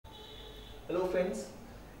Hello friends,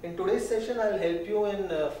 in today's session I will help you in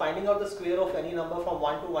finding out the square of any number from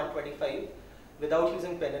 1 to 125 without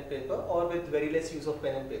using pen and paper or with very less use of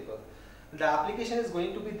pen and paper. The application is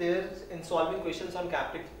going to be there in solving questions on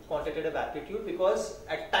quantitative aptitude, because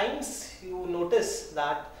at times you notice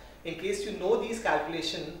that in case you know these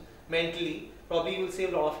calculations mentally, probably you will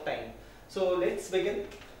save a lot of time. So let's begin.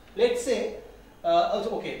 Let's say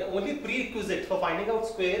the only prerequisite for finding out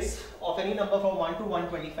squares of any number from 1 to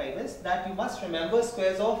 125 is that you must remember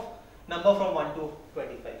squares of number from 1 to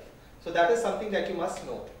 25. So that is something that you must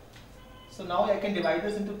know. So now I can divide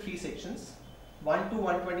this into three sections. 1 to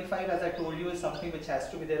 125, as I told you, is something which has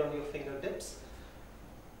to be there on your fingertips.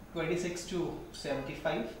 26 to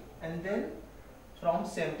 75, and then from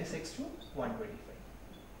 76 to 125.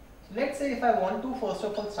 So let's say if I want to first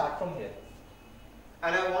of all start from here,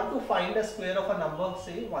 and I want to find a square of a number,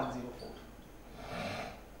 say 104.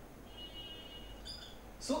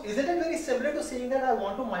 So isn't it very similar to saying that I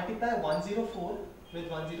want to multiply 104 with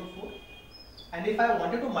 104? And if I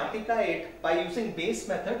wanted to multiply it by using base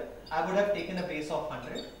method, I would have taken a base of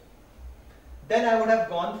 100. Then I would have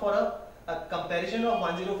gone for a comparison of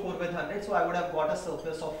 104 with 100, so I would have got a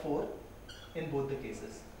surplus of 4 in both the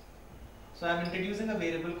cases. So I am introducing a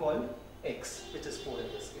variable called x, which is 4 in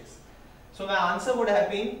this case. So my answer would have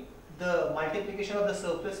been the multiplication of the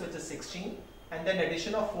surplus, which is 16, and then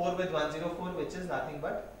addition of 4 with 104, which is nothing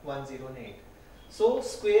but 108. So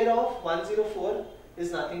square of 104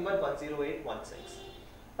 is nothing but 10816.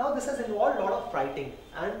 Now this has involved a lot of writing,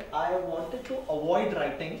 and I wanted to avoid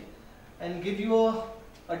writing and give you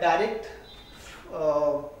a direct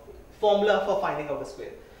formula for finding out a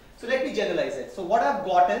square. So let me generalize it. So what I've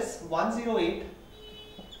got is 108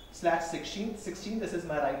 slash 16. 16, this is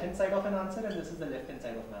my right hand side of an answer, and this is the left hand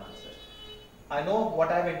side of my answer. I know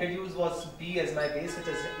what I've introduced was b as my base, which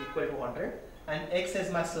is equal to 100, and x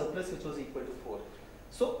as my surplus, which was equal to 4.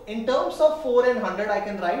 So in terms of 4 and 100, I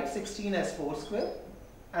can write 16 as 4 square,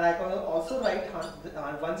 and I can also write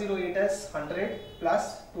 108 as 100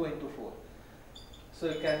 plus 2 into 4. So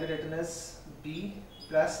it can be written as b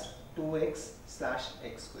plus 2x slash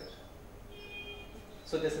x square.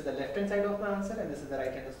 So this is the left hand side of my answer, and this is the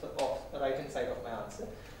right hand side of my answer.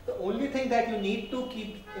 The only thing that you need to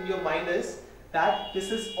keep in your mind is that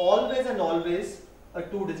this is always and always a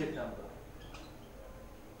 2-digit number.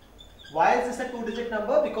 Why is this a 2-digit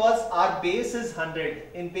number? Because our base is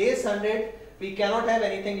 100. In base 100, we cannot have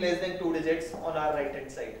anything less than 2 digits on our right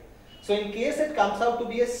hand side. So in case it comes out to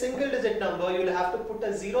be a single digit number, you will have to put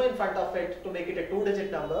a 0 in front of it to make it a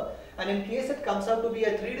 2-digit number. And in case it comes out to be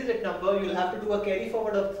a 3-digit number, you will have to do a carry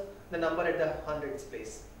forward of the number at the hundreds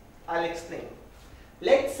place. I'll explain.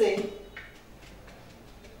 Let's say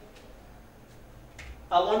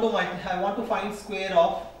I want to find square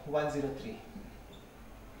of 103.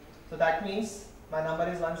 So that means my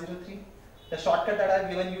number is 103. The shortcut that I have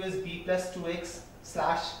given you is b plus 2x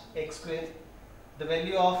slash x square. The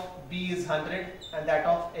value of b is 100 and that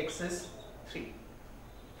of x is 3.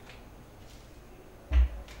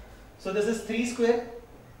 So this is 3 square.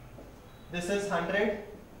 This is 100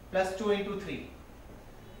 plus 2 into 3.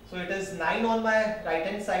 So it is 9 on my right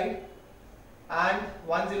hand side and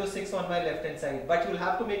 106 on my left hand side. But you will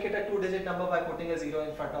have to make it a 2-digit number by putting a 0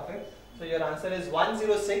 in front of it. So your answer is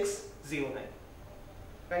 10609.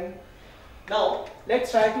 Right? Now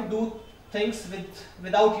let's try to do things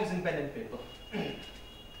without using pen and paper.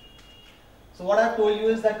 So what I have told you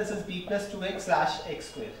is that this is b plus 2x slash x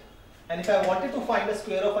square. And if I wanted to find a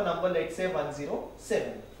square of a number, let's say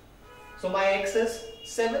 107. So my x is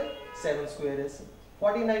 7. 7 square is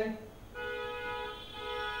 49.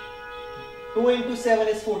 2 into 7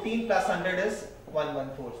 is 14 plus 100 is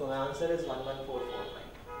 114. So my answer is 11449.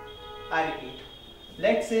 I repeat.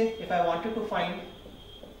 Let's say if I wanted to find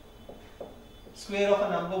square of a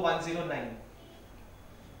number 109.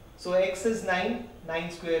 So x is 9.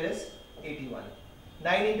 9 square is 81.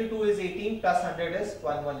 9 into 2 is 18 plus 100 is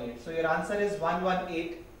 118. So your answer is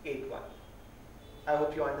 11881. I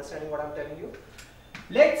hope you are understanding what I am telling you.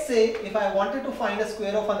 Let's say if I wanted to find a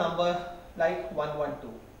square of a number like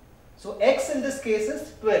 112. So x in this case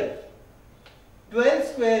is 12. 12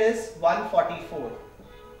 square is 144.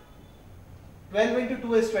 12 into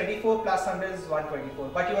 2 is 24 plus 100 is 124.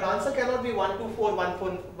 But your answer cannot be 124,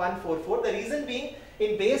 144. The reason being,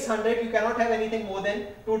 in base 100 you cannot have anything more than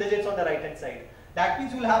 2 digits on the right hand side. That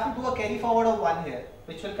means you will have to do a carry forward of 1 here,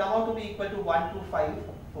 which will come out to be equal to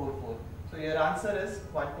 12544. So your answer is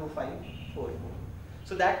 12544.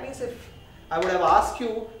 So that means if I would have asked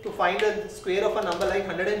you to find a square of a number like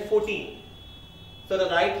 114, so the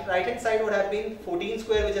right hand side would have been 14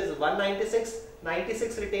 square, which is 196.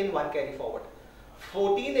 96 retain 1 carry forward.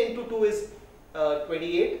 14 into 2 is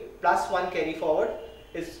 28 plus 1 carry forward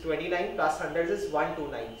is 29 plus 100 is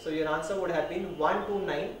 129. So your answer would have been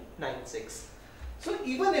 12996. So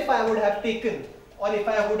even if I would have taken, or if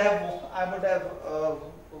I would have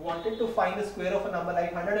wanted to find the square of a number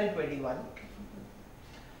like 121,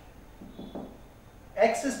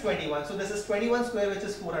 x is 21, so this is 21 square, which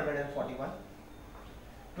is 441.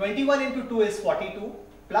 21 into 2 is 42,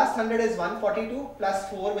 plus 100 is 142, plus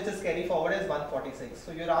 4, which is carry forward, is 146.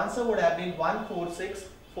 So your answer would have been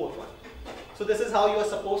 14641. So this is how you are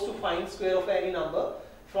supposed to find square of any number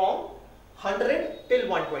from 100 till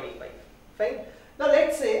 125. Fine. Now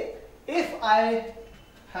let's say if I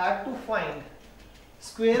had to find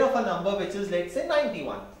square of a number which is, let's say,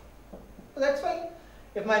 91. So that's fine.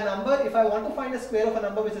 If I want to find a square of a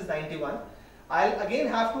number which is 91, I'll again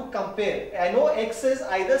have to compare. I know x is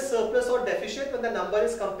either surplus or deficit when the number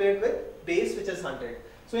is compared with base, which is 100.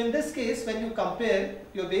 So in this case, when you compare,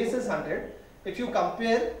 your base is 100. If you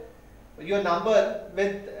compare your number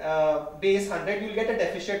with base 100, you'll get a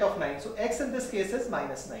deficit of 9. So x in this case is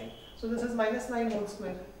minus 9. So this is minus 9 whole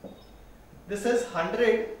square. This is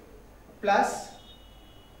 100 plus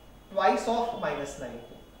twice of minus 9,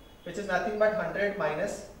 which is nothing but 100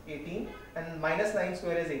 minus 18, and minus 9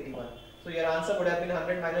 square is 81. So your answer would have been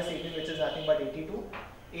 100 minus 18, which is nothing but 82.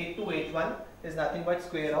 8281 is nothing but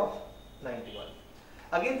square of 91.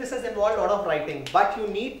 Again, this has involved a lot of writing, but you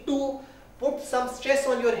need to put some stress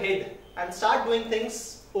on your head and start doing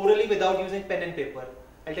things orally without using pen and paper.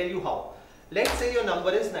 I'll tell you how. Let's say your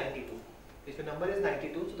number is 92. If your number is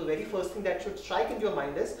 92, so the very first thing that should strike in your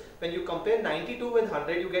mind is when you compare 92 with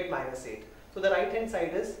 100, you get minus 8. So the right hand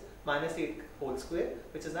side is minus 8 whole square,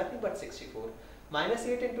 which is nothing but 64. Minus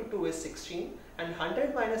 8 into 2 is 16, and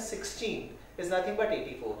 100 minus 16 is nothing but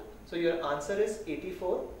 84. So your answer is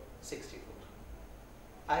 8464.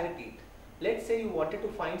 I repeat, let's say you wanted to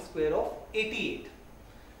find square of 88.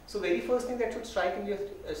 So very first thing that should strike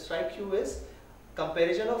you is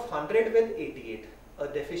comparison of 100 with 88. A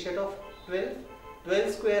deficit of 12,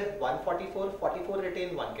 12 square 144, 44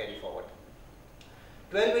 retain, 1 carry forward.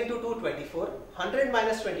 12 into 2, 24, 100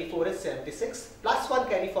 minus 24 is 76, plus 1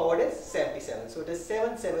 carry forward is 77, so it is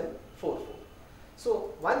 7744.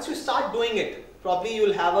 So once you start doing it, probably you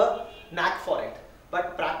will have a knack for it,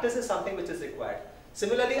 but practice is something which is required.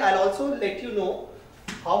 Similarly, I'll also let you know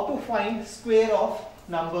how to find square of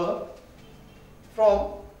number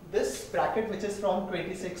from this bracket, which is from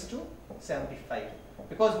 26 to 75.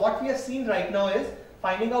 Because what we have seen right now is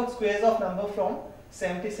finding out squares of number from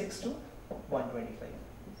 76 to 125.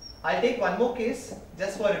 I'll take one more case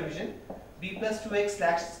just for revision. B plus 2x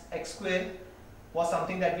slash x square was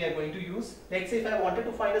something that we are going to use. Let's say if I wanted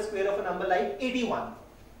to find a square of a number like 81.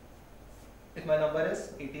 If my number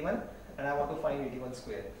is 81 and I want to find 81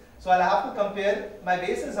 square. So I'll have to compare, my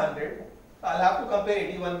base is 100. I'll have to compare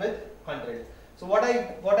 81 with 100. So what I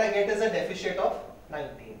get is a deficit of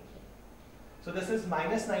 19. So this is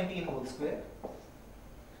minus 19 whole square.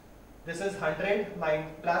 This is 100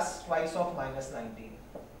 plus twice of minus 19.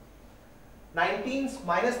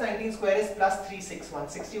 Minus 19 square is plus 361.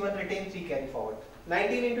 61 retain, 3 carry forward.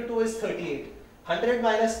 19 into 2 is 38. 100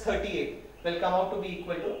 minus 38 will come out to be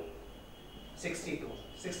equal to 62.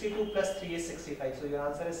 62 plus 3 is 65. So your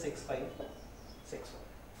answer is 6561,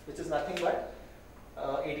 which is nothing but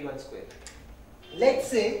 81 square. Let's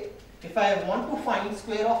say if I want to find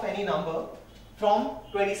square of any number from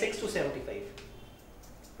 26 to 75.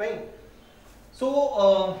 Fine.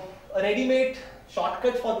 So a ready-made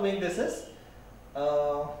shortcut for doing this is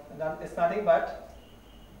it's nothing but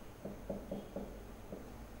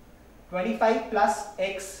 25 plus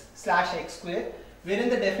x slash x square, wherein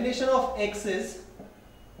the definition of x is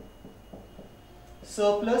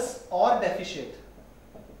surplus or deficit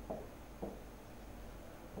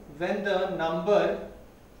when the number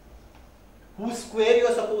whose square you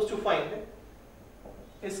are supposed to find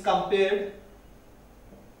is compared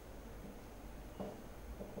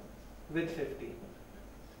with 50.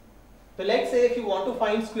 So let's say if you want to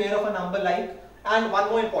find square of a number like, and one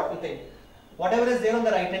more important thing, whatever is there on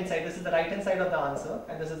the right hand side, this is the right hand side of the answer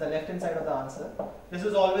and this is the left hand side of the answer, this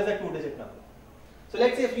is always a 2-digit number. So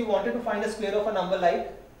let's say if you wanted to find a square of a number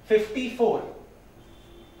like 54.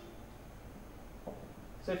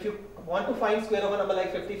 So if you want to find square of a number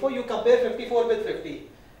like 54, you compare 54 with 50.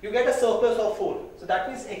 You get a surplus of 4. So that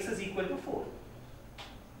means x is equal to 4.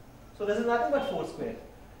 So this is nothing but 4 square.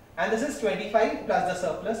 And this is 25 plus the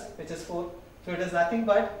surplus, which is 4. So it is nothing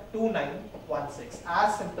but 2916.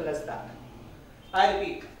 As simple as that. I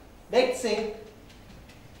repeat. Let's say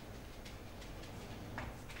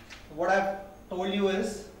what I've told you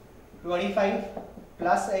is 25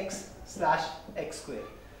 plus x slash x square.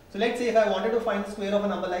 So let's say if I wanted to find the square of a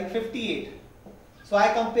number like 58. So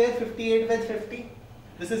I compare 58 with 50.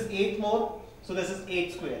 This is 8 more. So this is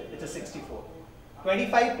 8 square, which is 64.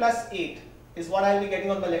 25 plus 8 is what I'll be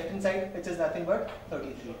getting on the left hand side, which is nothing but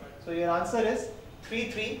 33. So your answer is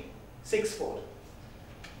 3364.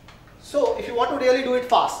 So if you want to really do it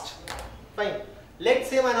fast, fine. Let's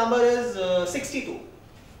say my number is 62.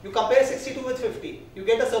 You compare 62 with 50. You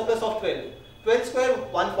get a surplus of 12. 12 square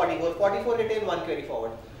 144. 44 retain, 1 carry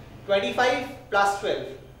forward. 25 plus 12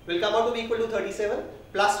 will come out to be equal to 37.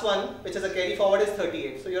 Plus 1, which is a carry forward, is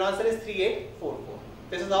 38. So your answer is 3844.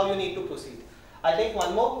 This is how you need to proceed. I'll take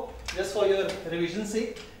one more just for your revision's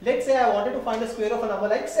sake. Let's say I wanted to find the square of a number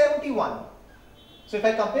like 71. So if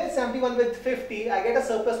I compare 71 with 50, I get a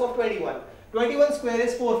surplus of 21. 21 square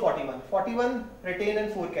is 441. 41 retain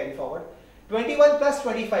and 4 carry forward. 21 plus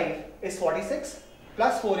 25 is 46.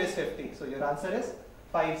 Plus 4 is 50. So your answer is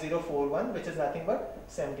 5041, which is nothing but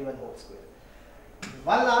 71 whole square.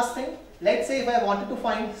 One last thing. Let's say if I wanted to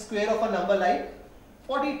find square of a number like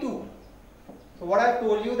 42. So what I've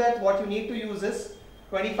told you that what you need to use is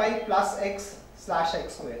 25 plus x slash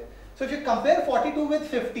x square. So if you compare 42 with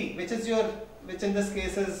 50, which in this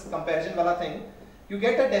case is comparison wala thing, you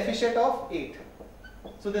get a deficit of 8.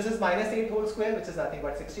 So this is minus 8 whole square, which is nothing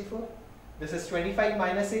but 64. This is 25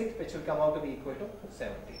 minus 8, which will come out to be equal to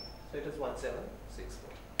 70. So it is 1764.